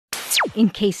in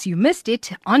case you missed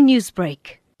it on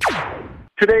Newsbreak.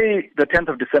 Today, the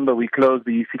 10th of December, we close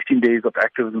the 16 Days of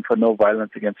Activism for No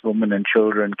Violence Against Women and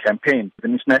Children campaign,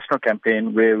 an international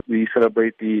campaign where we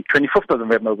celebrate the 25th of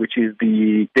November, which is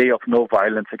the Day of No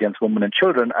Violence Against Women and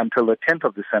Children, until the 10th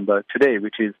of December today,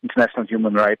 which is International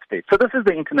Human Rights Day. So this is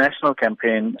the international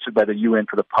campaign issued by the UN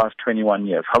for the past 21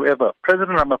 years. However,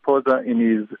 President Ramaphosa, in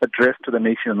his address to the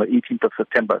nation on the 18th of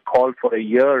September, called for a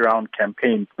year-round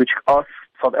campaign, which asks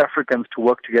South Africans to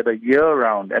work together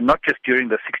year-round and not just during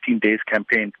the 16 Days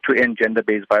campaign to end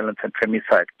gender-based violence and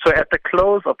femicide. So at the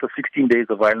close of the 16 Days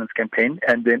of Violence campaign,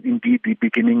 and then indeed the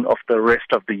beginning of the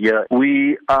rest of the year,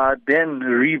 we are then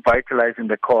revitalizing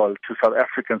the call to South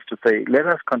Africans to say, let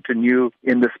us continue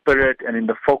in the spirit and in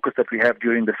the focus that we have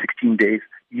during the 16 days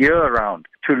year-round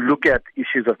to look at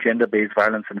issues of gender-based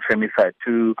violence and femicide,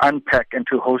 to unpack and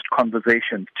to host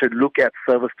conversations, to look at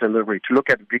service delivery, to look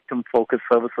at victim-focused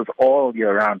services all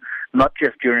year round, not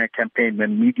just during a campaign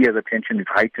when media's attention is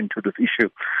heightened to this issue.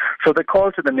 So the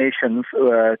call to the nations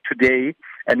today,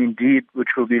 and indeed which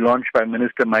will be launched by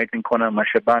Minister Maitinkona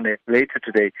Mashabane later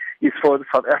today, is for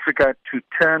South Africa to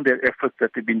turn their efforts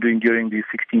that they've been doing during these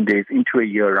 16 days into a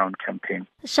year-round campaign.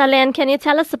 Shalen, can you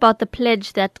tell us about the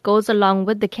pledge that goes along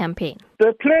with the campaign?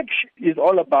 The pledge is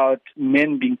all about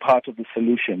men being part of the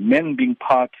solution, men being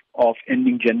part of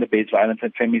ending gender-based violence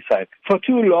and femicide. For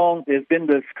too long, there's been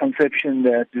this conception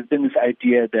that there's been this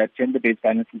idea that gender-based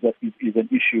violence is an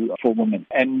issue for women,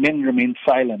 and men remain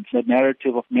silent. The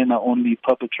narrative of men are only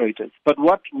perpetrators. But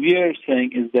what we're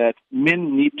saying is that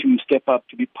men need to step up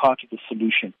to be part of the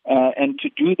solution. And to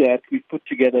do that, we put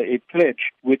together a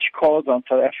pledge which calls on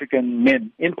South African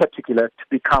men, in particular, to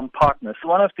become partners.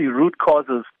 One of the root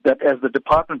causes that, as the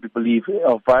department, we believe,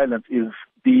 of violence is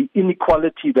the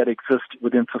inequality that exists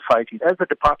within society. As a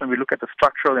department, we look at the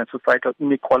structural and societal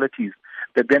inequalities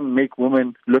that then make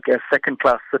women look as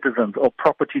second-class citizens or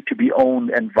property to be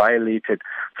owned and violated.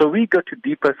 So we go to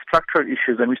deeper structural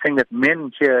issues, and we're saying that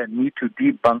men here need to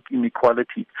debunk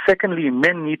inequality. Secondly,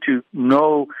 men need to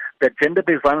know that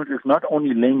gender-based violence is not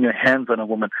only laying your hands on a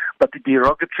woman, but the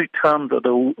derogatory terms or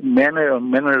the manner or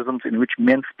mannerisms in which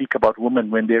men speak about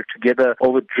women when they're together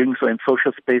over drinks or in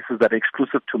social spaces that are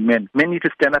exclusive to men. Men need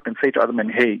to stand up and say to other men,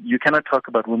 hey, you cannot talk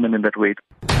about women in that way.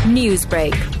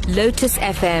 Newsbreak, Lotus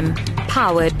FM,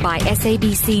 powered by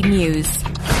SABC News.